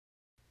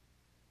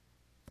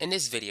In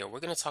this video,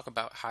 we're going to talk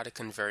about how to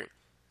convert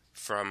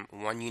from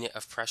one unit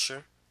of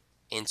pressure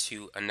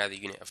into another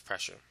unit of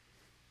pressure.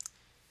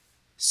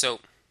 So,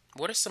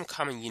 what are some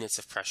common units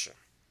of pressure?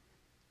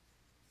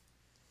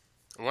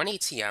 1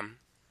 atm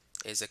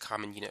is a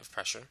common unit of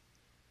pressure.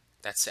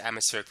 That's the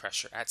atmospheric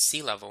pressure. At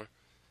sea level,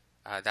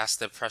 that's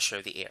the pressure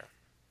of the air.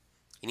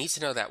 You need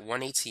to know that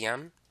 1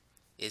 atm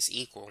is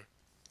equal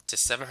to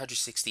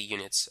 760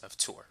 units of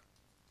torr.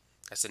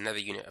 That's another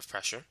unit of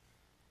pressure.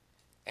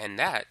 And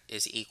that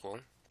is equal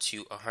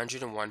to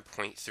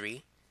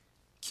 101.3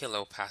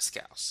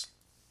 kilopascals.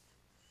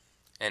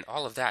 And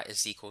all of that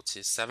is equal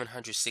to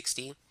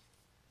 760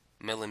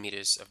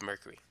 millimeters of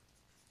mercury.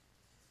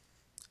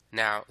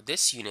 Now,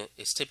 this unit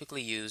is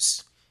typically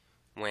used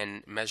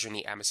when measuring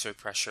the atmospheric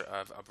pressure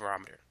of a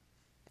barometer.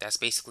 That's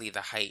basically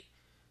the height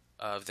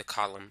of the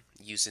column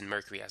using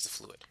mercury as a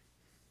fluid.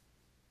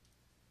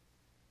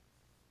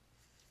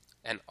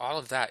 And all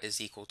of that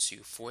is equal to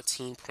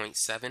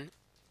 14.7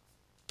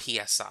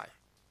 psi,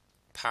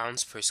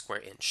 pounds per square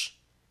inch.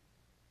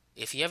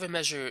 If you ever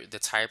measure the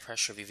tire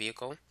pressure of your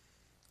vehicle,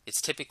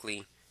 it's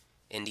typically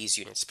in these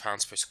units,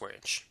 pounds per square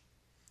inch.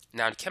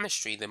 Now in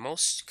chemistry, the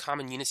most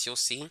common units you'll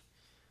see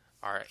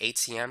are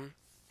atm,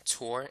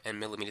 torr, and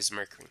millimeters of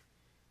mercury.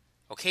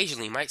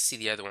 Occasionally you might see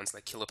the other ones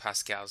like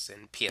kilopascals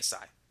and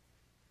psi,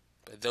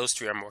 but those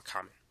three are more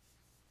common.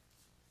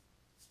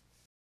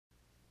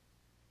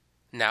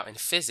 Now in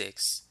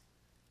physics,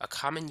 a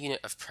common unit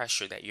of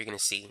pressure that you're going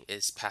to see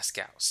is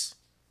pascals.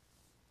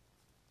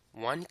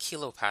 1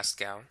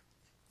 kilopascal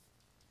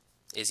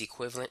is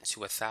equivalent to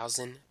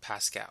 1,000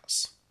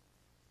 pascals,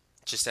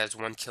 just as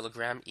 1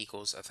 kilogram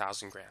equals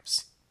 1,000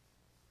 grams.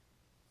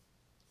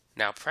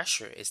 Now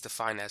pressure is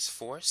defined as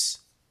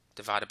force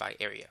divided by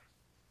area.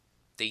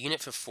 The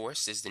unit for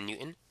force is the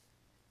Newton.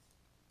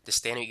 The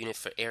standard unit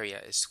for area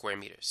is square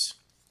meters.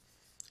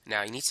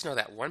 Now you need to know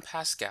that 1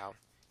 pascal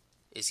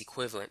is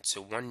equivalent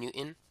to 1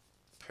 Newton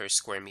per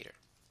square meter.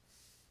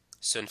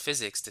 So in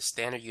physics, the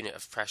standard unit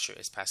of pressure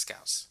is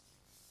pascals.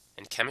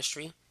 In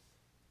chemistry,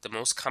 the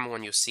most common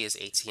one you'll see is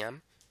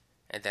atm,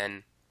 and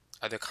then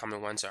other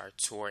common ones are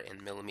torr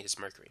and millimeters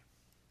mercury.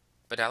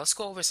 But now let's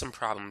go over some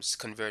problems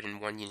converting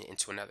one unit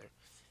into another.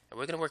 And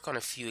we're going to work on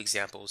a few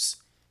examples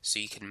so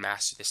you can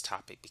master this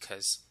topic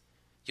because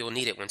you'll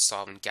need it when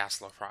solving gas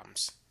law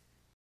problems.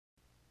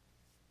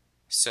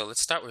 So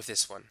let's start with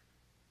this one.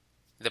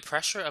 The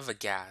pressure of a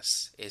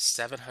gas is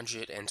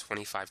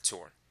 725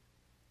 torr.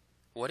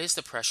 What is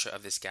the pressure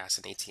of this gas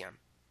in atm?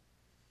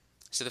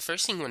 So the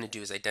first thing you want to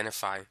do is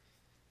identify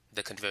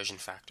the conversion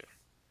factor.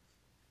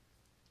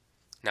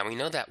 Now we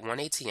know that 1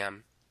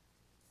 atm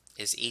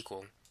is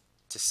equal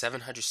to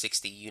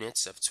 760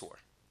 units of torr.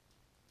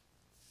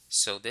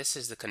 So this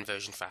is the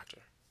conversion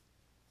factor.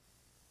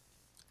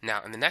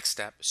 Now in the next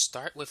step,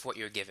 start with what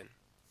you're given.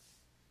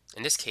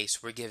 In this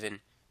case, we're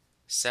given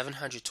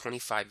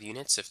 725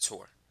 units of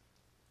torr.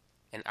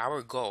 And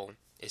our goal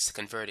is to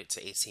convert it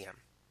to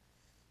atm.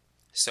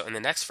 So in the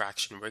next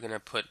fraction, we're going to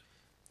put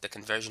the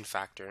conversion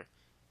factor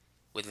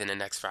within the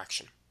next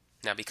fraction.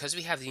 Now because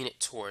we have the unit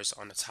torrs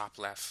on the top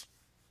left,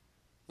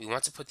 we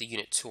want to put the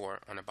unit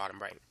torr on the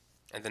bottom right.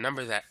 And the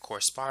number that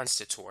corresponds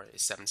to torr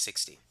is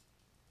 760.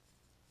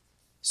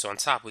 So on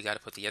top, we got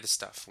to put the other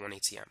stuff, 1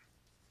 atm.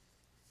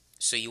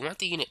 So you want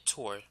the unit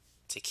torr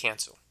to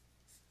cancel.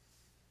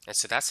 And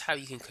so that's how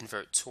you can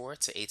convert torr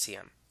to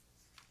atm.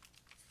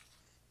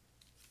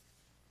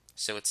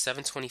 So it's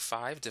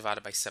 725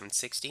 divided by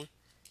 760.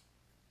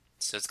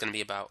 So it's going to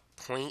be about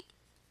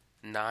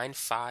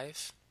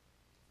 0.9539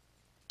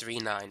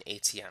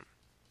 atm.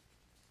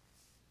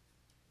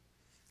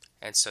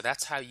 And so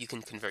that's how you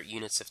can convert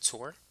units of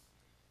torr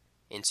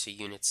into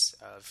units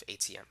of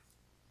atm.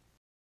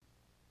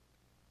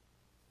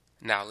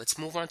 Now let's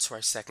move on to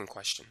our second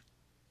question.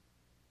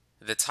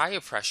 The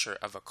tire pressure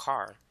of a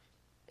car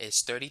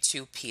is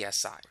 32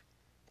 psi.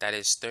 That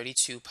is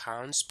 32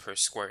 pounds per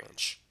square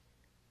inch.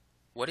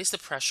 What is the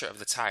pressure of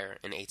the tire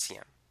in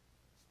atm?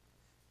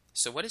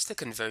 So what is the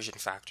conversion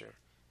factor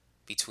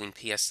between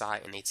psi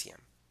and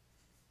atm?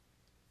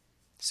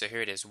 So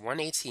here it is. 1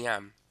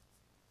 atm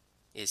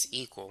is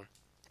equal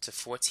to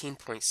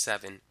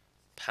 14.7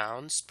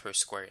 pounds per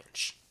square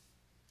inch.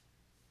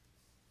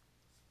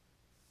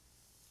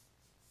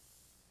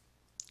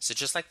 So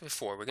just like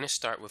before, we're going to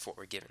start with what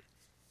we're given.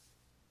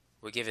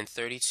 We're given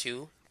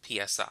 32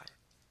 psi,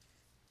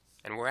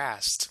 and we're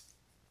asked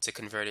to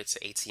convert it to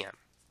atm.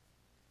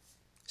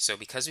 So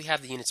because we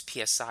have the units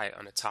psi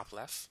on the top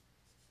left,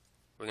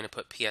 we're going to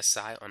put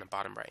psi on the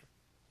bottom right,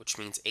 which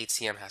means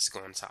atm has to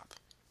go on top.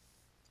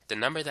 The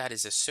number that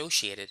is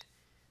associated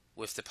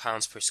with the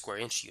pounds per square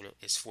inch unit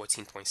is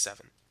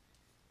 14.7.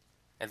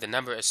 And the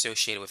number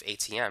associated with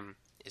atm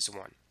is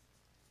 1.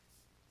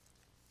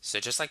 So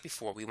just like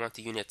before, we want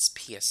the units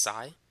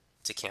psi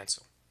to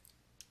cancel.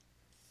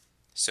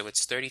 So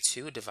it's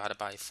 32 divided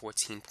by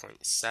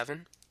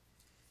 14.7.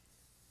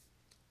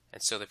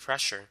 And so the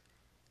pressure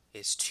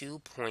is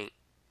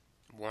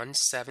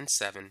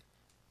 2.177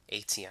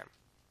 atm.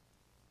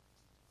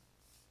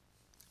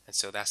 And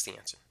so that's the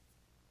answer.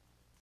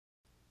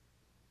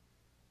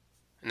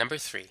 Number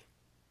 3.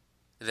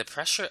 The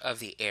pressure of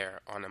the air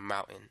on a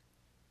mountain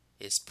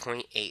is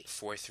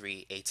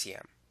 0.843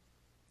 atm.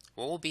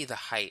 What will be the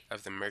height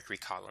of the mercury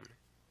column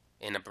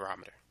in a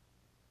barometer?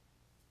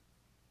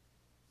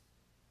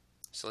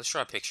 So let's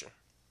draw a picture.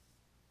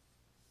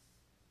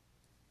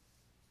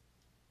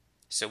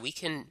 So we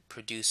can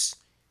produce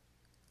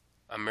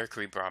a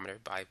mercury barometer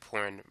by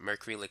pouring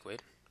mercury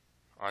liquid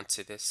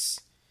onto this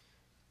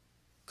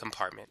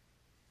compartment,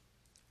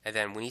 and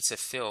then we need to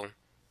fill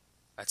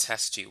a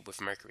test tube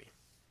with mercury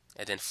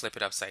and then flip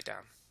it upside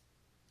down.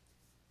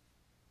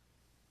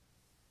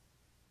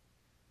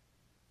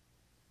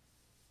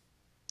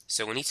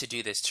 So we need to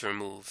do this to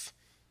remove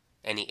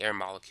any air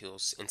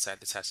molecules inside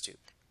the test tube.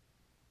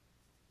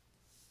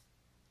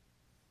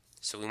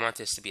 So we want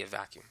this to be a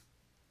vacuum.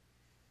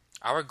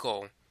 Our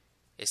goal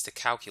is to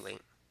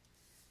calculate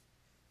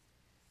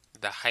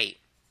the height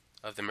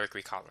of the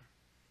mercury column.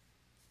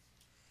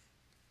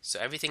 So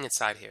everything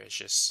inside here is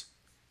just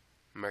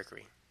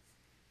mercury.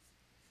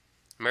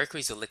 Mercury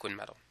is a liquid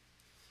metal.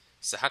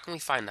 So how can we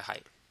find the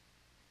height?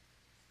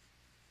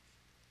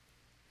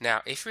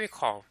 Now, if you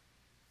recall,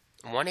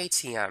 1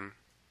 atm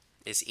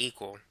is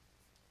equal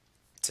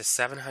to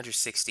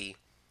 760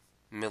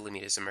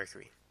 millimeters of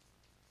mercury.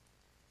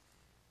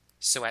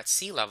 So at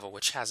sea level,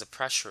 which has a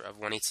pressure of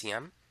 1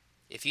 atm,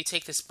 if you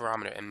take this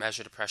barometer and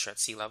measure the pressure at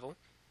sea level,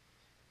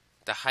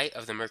 the height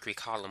of the mercury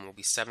column will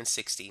be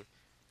 760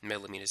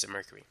 millimeters of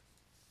mercury.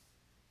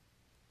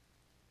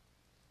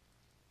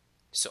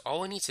 So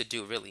all we need to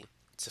do really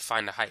to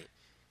find the height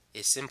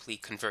is simply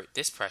convert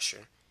this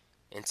pressure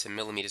into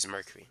millimeters of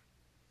mercury.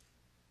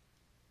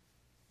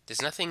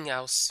 There's nothing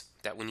else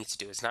that we need to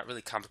do. It's not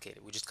really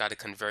complicated. We just got to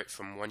convert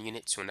from one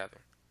unit to another.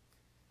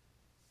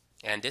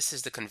 And this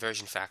is the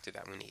conversion factor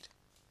that we need.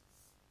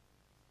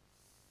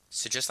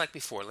 So just like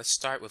before, let's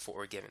start with what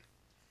we're given.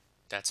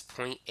 That's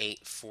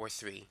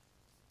 0.843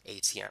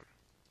 atm.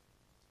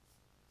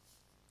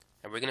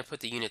 And we're going to put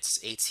the units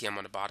atm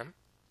on the bottom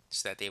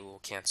so that they will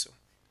cancel.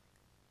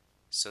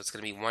 So it's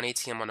going to be 1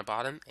 atm on the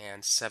bottom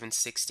and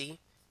 760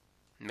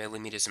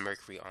 millimeters of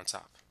mercury on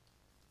top.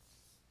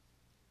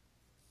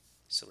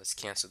 So let's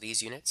cancel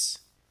these units.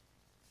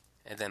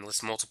 And then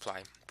let's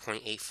multiply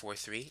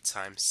 0.843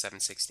 times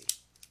 760.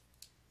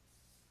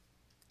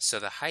 So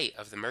the height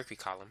of the mercury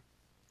column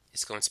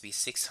is going to be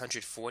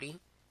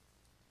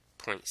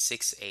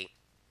 640.68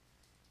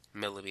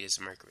 millimeters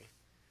of mercury.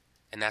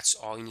 And that's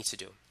all you need to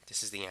do.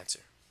 This is the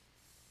answer.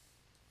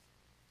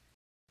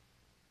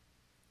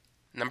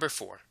 Number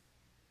 4.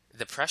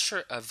 The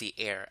pressure of the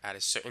air at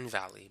a certain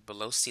valley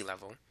below sea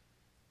level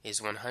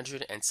is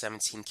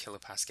 117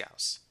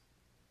 kilopascals.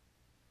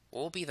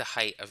 What will be the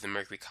height of the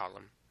mercury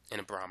column in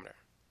a barometer?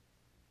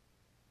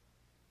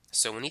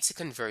 So we need to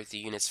convert the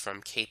units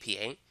from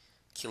kPa,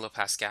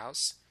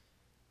 kilopascals,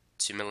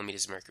 to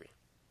millimeters of mercury.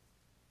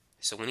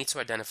 So we need to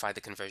identify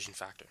the conversion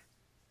factor.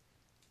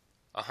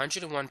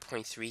 101.3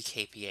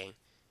 kPa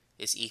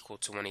is equal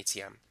to 1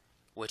 atm,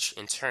 which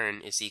in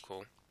turn is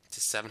equal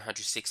to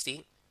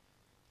 760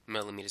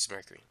 millimeters of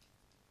mercury.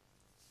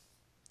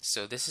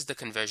 So this is the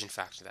conversion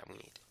factor that we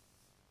need.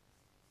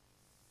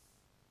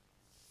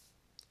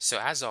 So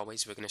as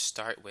always, we're going to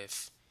start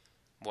with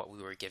what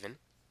we were given.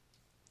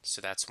 So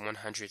that's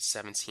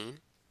 117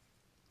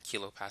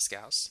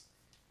 kilopascals.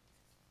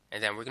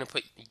 And then we're going to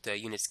put the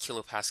units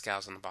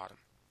kilopascals on the bottom.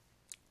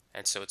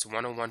 And so it's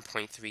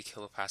 101.3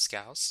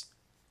 kilopascals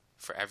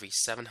for every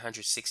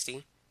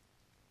 760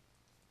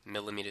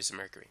 millimeters of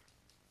mercury.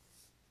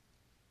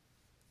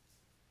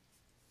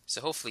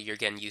 So hopefully you're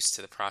getting used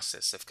to the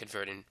process of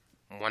converting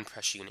one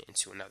pressure unit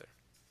into another.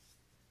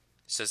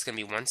 So it's going to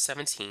be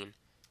 117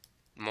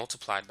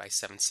 multiplied by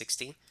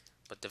 760,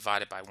 but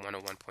divided by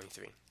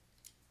 101.3.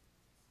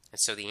 And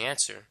so the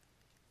answer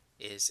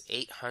is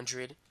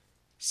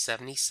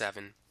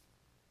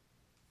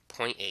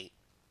 877.8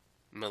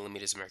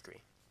 millimeters of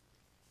mercury.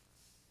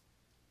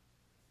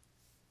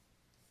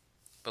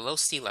 Below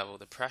sea level,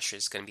 the pressure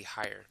is going to be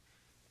higher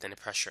than the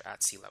pressure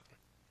at sea level.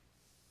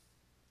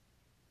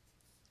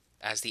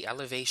 As the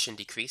elevation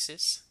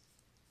decreases,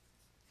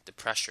 the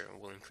pressure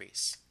will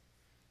increase.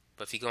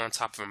 But if you go on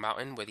top of a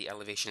mountain where the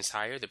elevation is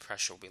higher, the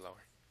pressure will be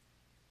lower.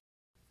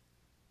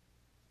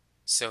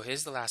 So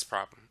here's the last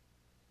problem.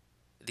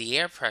 The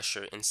air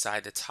pressure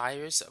inside the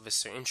tires of a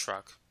certain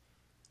truck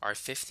are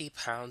 50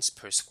 pounds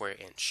per square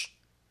inch.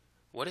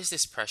 What is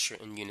this pressure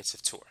in units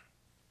of torr?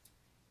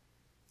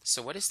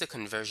 So what is the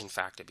conversion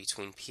factor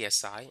between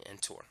psi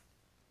and torr?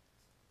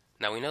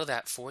 Now we know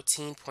that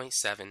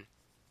 14.7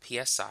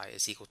 psi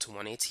is equal to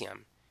 1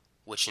 atm,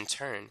 which in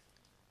turn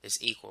is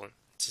equal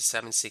to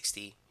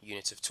 760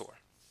 units of torr.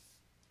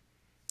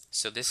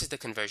 So this is the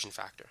conversion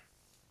factor.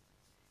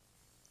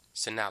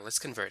 So now let's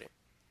convert it.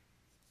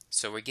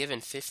 So we're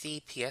given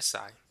 50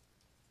 psi,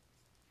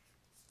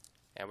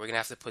 and we're going to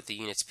have to put the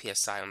units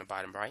psi on the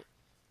bottom right.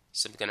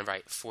 So I'm going to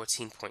write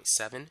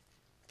 14.7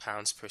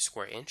 pounds per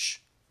square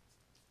inch,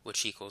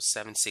 which equals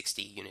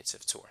 760 units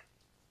of torr.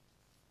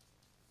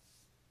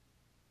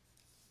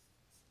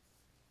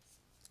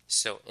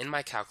 So in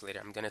my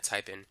calculator, I'm going to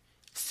type in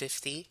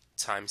 50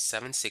 times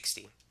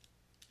 760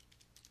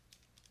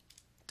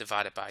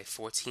 divided by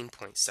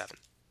 14.7.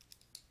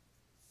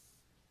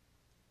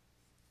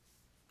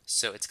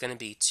 So it's going to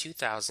be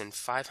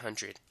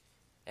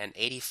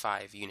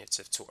 2,585 units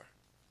of torr.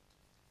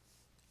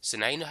 So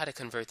now you know how to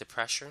convert the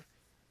pressure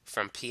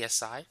from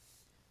PSI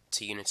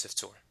to units of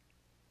torr.